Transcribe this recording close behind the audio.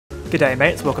G'day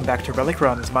mates, welcome back to Relic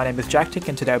Runs. My name is Jactic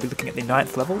and today I'll be looking at the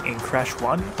 9th level in Crash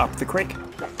 1, Up the Creek.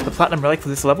 The platinum relic for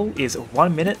this level is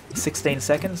 1 minute, 16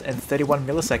 seconds and 31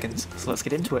 milliseconds, so let's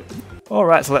get into it.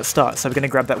 Alright, so let's start. So we're going to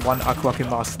grab that one Aku Aku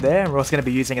mask there, and we're also going to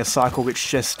be using a cycle which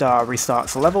just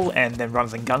restarts the level and then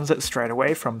runs and guns it straight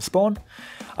away from spawn.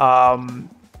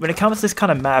 When it comes to this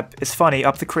kind of map, it's funny,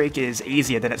 Up the Creek is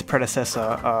easier than its predecessor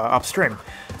upstream.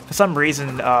 For some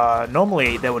reason,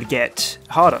 normally they would get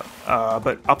harder,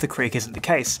 but Up the Creek isn't the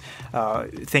case.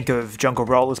 Think of Jungle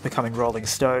Rollers becoming Rolling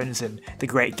Stones and the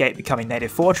Great Gate becoming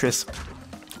Native Fortress.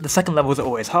 The second levels are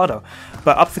always harder,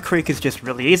 but Up the Creek is just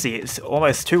really easy. It's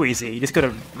almost too easy. You just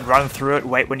gotta run through it,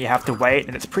 wait when you have to wait,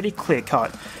 and it's pretty clear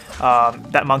cut.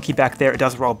 That monkey back there, it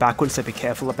does roll backwards, so be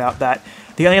careful about that.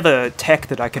 The only other tech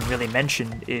that I can really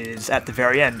mention is at the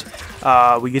very end.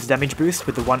 We use damage boost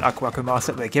with the one Aku Aku mask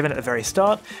that we're given at the very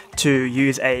start to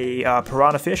use a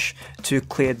piranha fish to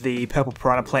clear the purple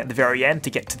piranha plant at the very end to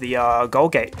get to the goal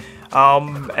gate.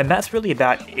 And that's really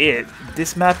about it.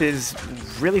 This map is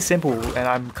really simple and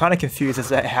I'm kind of confused as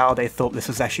to how they thought this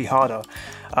was actually harder.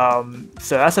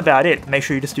 So that's about it. Make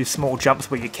sure you just do small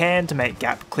jumps where you can to make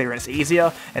gap clearance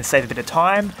easier and save a bit of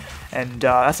time. And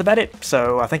that's about it.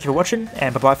 So thank you for watching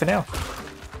and bye bye for now.